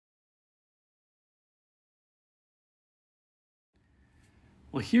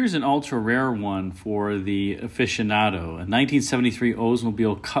Well, here's an ultra rare one for the aficionado, a 1973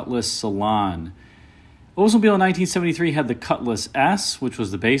 Oldsmobile Cutlass Salon. Oldsmobile in 1973 had the Cutlass S, which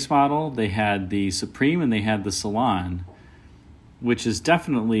was the base model. They had the Supreme and they had the Salon, which is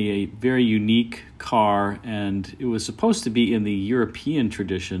definitely a very unique car, and it was supposed to be in the European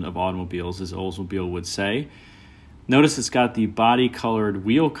tradition of automobiles, as Oldsmobile would say. Notice it's got the body-colored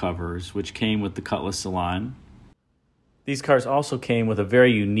wheel covers, which came with the Cutlass Salon. These cars also came with a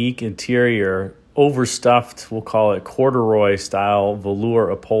very unique interior, overstuffed, we'll call it corduroy-style velour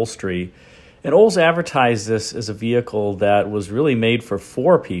upholstery. And Olds advertised this as a vehicle that was really made for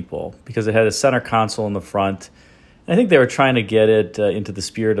four people because it had a center console in the front. And I think they were trying to get it into the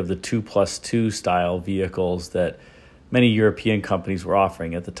spirit of the 2+2 style vehicles that many European companies were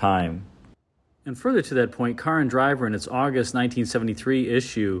offering at the time. And further to that point, Car and Driver in its August 1973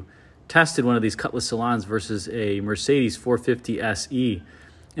 issue tested one of these Cutlass Salons versus a Mercedes 450 SE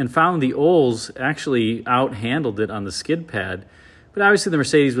and found the Olds actually out-handled it on the skid pad. But obviously the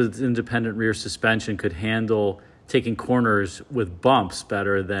Mercedes with independent rear suspension could handle taking corners with bumps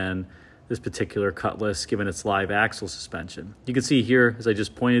better than this particular Cutlass, given its live axle suspension. You can see here, as I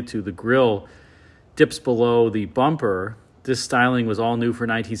just pointed to, the grille dips below the bumper. This styling was all new for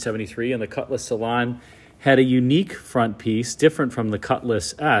 1973, and the Cutlass Salon had a unique front piece, different from the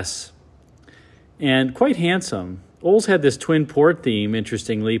Cutlass S, and quite handsome. Olds had this twin port theme,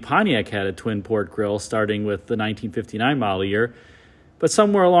 interestingly. Pontiac had a twin port grille starting with the 1959 model year, but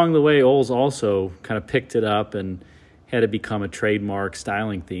somewhere along the way, Olds also kind of picked it up and had it become a trademark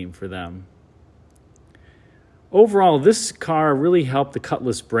styling theme for them. Overall, this car really helped the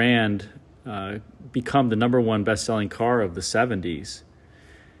Cutlass brand become the #1 best-selling car of the 70s.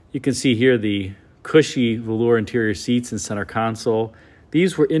 You can see here the cushy velour interior seats and center console.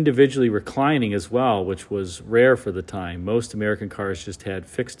 These were individually reclining as well, which was rare for the time. Most American cars just had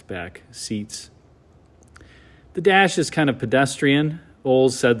fixed back seats. The dash is kind of pedestrian.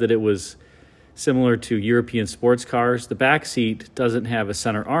 Olds said that it was similar to European sports cars. The back seat doesn't have a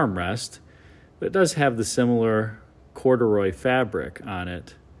center armrest, but it does have the similar corduroy fabric on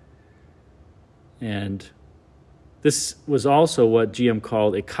it. And this was also what GM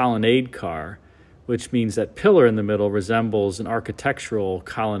called a colonnade car, which means that pillar in the middle resembles an architectural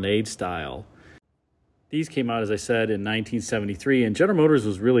colonnade style. These came out, as I said, in 1973, and General Motors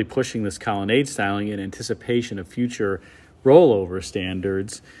was really pushing this colonnade styling in anticipation of future rollover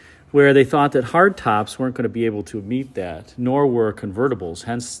standards, where they thought that hardtops weren't going to be able to meet that, nor were convertibles,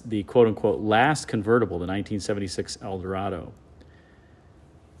 hence the quote-unquote last convertible, the 1976 Eldorado.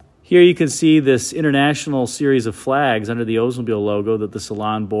 Here you can see this international series of flags under the Oldsmobile logo that the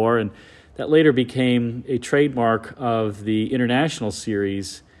Salon bore, and that later became a trademark of the International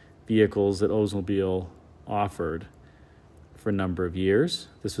Series vehicles that Oldsmobile offered for a number of years.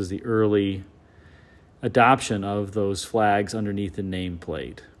 This was the early adoption of those flags underneath the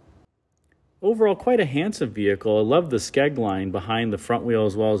nameplate. Overall, quite a handsome vehicle. I love the skeg line behind the front wheel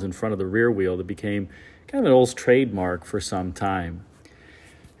as well as in front of the rear wheel that became kind of an Olds trademark for some time.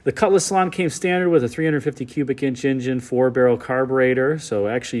 The Cutlass Salon came standard with a 350 cubic inch engine, 4-barrel carburetor. So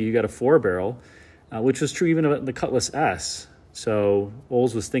actually you got a 4-barrel, which was true even of the Cutlass S. So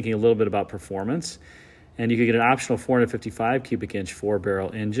Olds was thinking a little bit about performance. And you could get an optional 455 cubic inch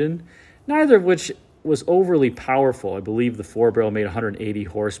 4-barrel engine, neither of which was overly powerful. I believe the 4-barrel made 180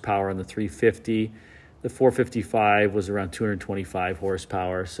 horsepower on the 350. The 455 was around 225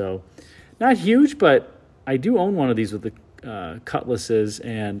 horsepower. So not huge, but I do own one of these with the Cutlasses,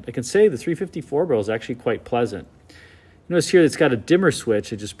 and I can say the 354 barrel is actually quite pleasant. Notice here it's got a dimmer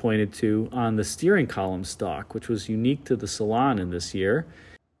switch I just pointed to on the steering column stalk, which was unique to the Salon in this year,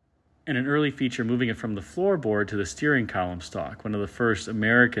 and an early feature moving it from the floorboard to the steering column stalk, one of the first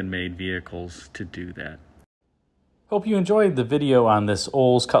American-made vehicles to do that. Hope you enjoyed the video on this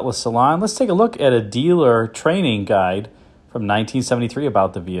Olds Cutlass Salon. Let's take a look at a dealer training guide from 1973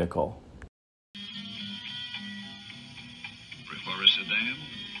 about the vehicle.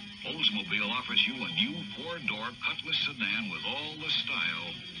 Oldsmobile offers you a new 4-door Cutlass sedan with all the style,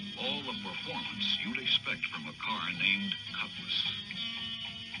 all the performance you'd expect from a car named Cutlass.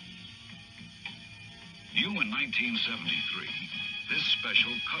 New in 1973, this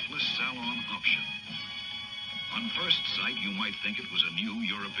special Cutlass Salon option. On first sight, you might think it was a new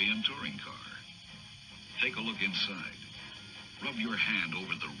European touring car. Take a look inside. Rub your hand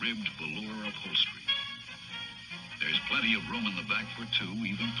over the ribbed velour upholstery. There's plenty of room in the back for 2,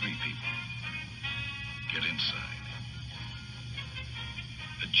 even 3 people. Get inside.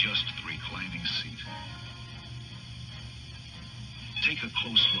 Adjust the reclining seat. Take a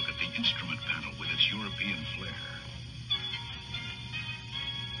close look at the instrument panel with its European flair.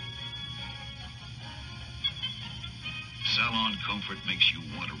 Salon comfort makes you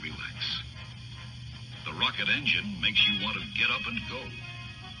want to relax. The rocket engine makes you want to get up and go.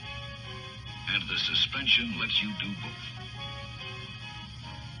 And the suspension lets you do both.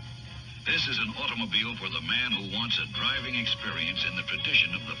 This is an automobile for the man who wants a driving experience in the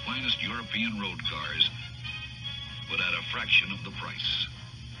tradition of the finest European road cars, but at a fraction of the price.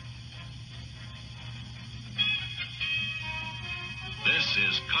 This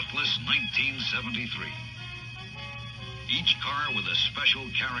is Cutlass 1973. Each car with a special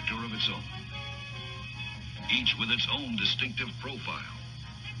character of its own. Each with its own distinctive profile.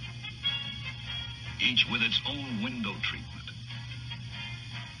 Each with its own window treatment.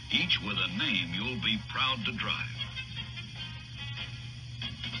 Each with a name you'll be proud to drive.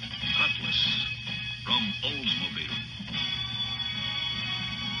 Cutlass from Oldsmobile.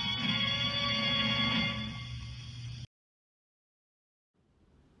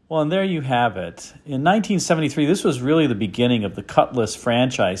 Well, and there you have it. In 1973, this was really the beginning of the Cutlass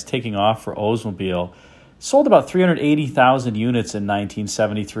franchise taking off for Oldsmobile. Sold about 380,000 units in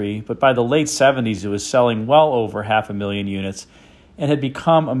 1973, but by the late 70s, it was selling well over 500,000 units and had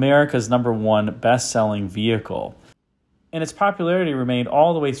become America's #1 best-selling vehicle. And its popularity remained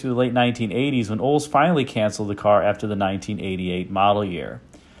all the way through the late 1980s when Olds finally canceled the car after the 1988 model year.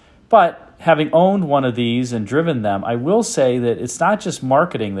 But having owned one of these and driven them, I will say that it's not just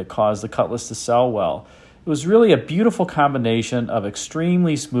marketing that caused the Cutlass to sell well. It was really a beautiful combination of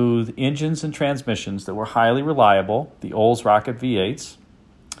extremely smooth engines and transmissions that were highly reliable, the Olds Rocket V8s,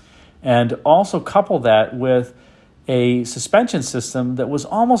 and also couple that with a suspension system that was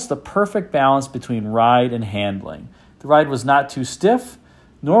almost the perfect balance between ride and handling. The ride was not too stiff,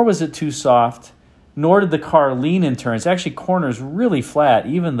 nor was it too soft, nor did the car lean in turns. Actually, corners really flat.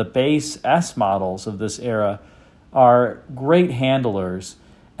 Even the base S models of this era are great handlers.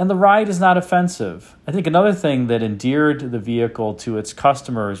 And the ride is not offensive. I think another thing that endeared the vehicle to its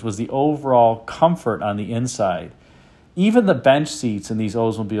customers was the overall comfort on the inside. Even the bench seats in these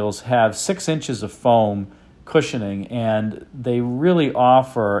Oldsmobiles have 6 inches of foam cushioning, and they really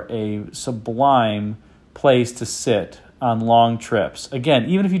offer a sublime place to sit on long trips. Again,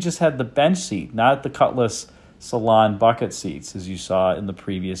 even if you just had the bench seat, not the Cutlass Salon bucket seats, as you saw in the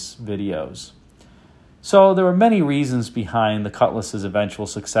previous videos. So there were many reasons behind the Cutlass's eventual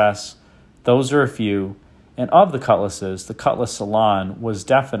success. Those are a few. And of the Cutlasses, the Cutlass Salon was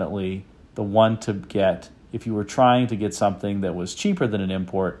definitely the one to get if you were trying to get something that was cheaper than an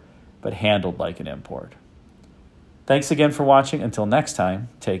import, but handled like an import. Thanks again for watching. Until next time,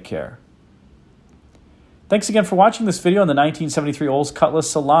 take care. Thanks again for watching this video on the 1973 Olds Cutlass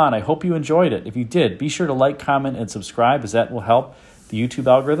Salon. I hope you enjoyed it. If you did, be sure to like, comment, and subscribe, as that will help the YouTube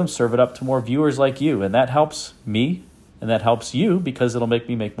algorithm serve it up to more viewers like you. And that helps me, and that helps you because it'll make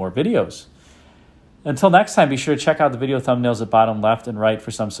me make more videos. Until next time, be sure to check out the video thumbnails at bottom left and right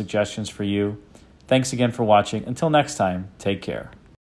for some suggestions for you. Thanks again for watching. Until next time, take care.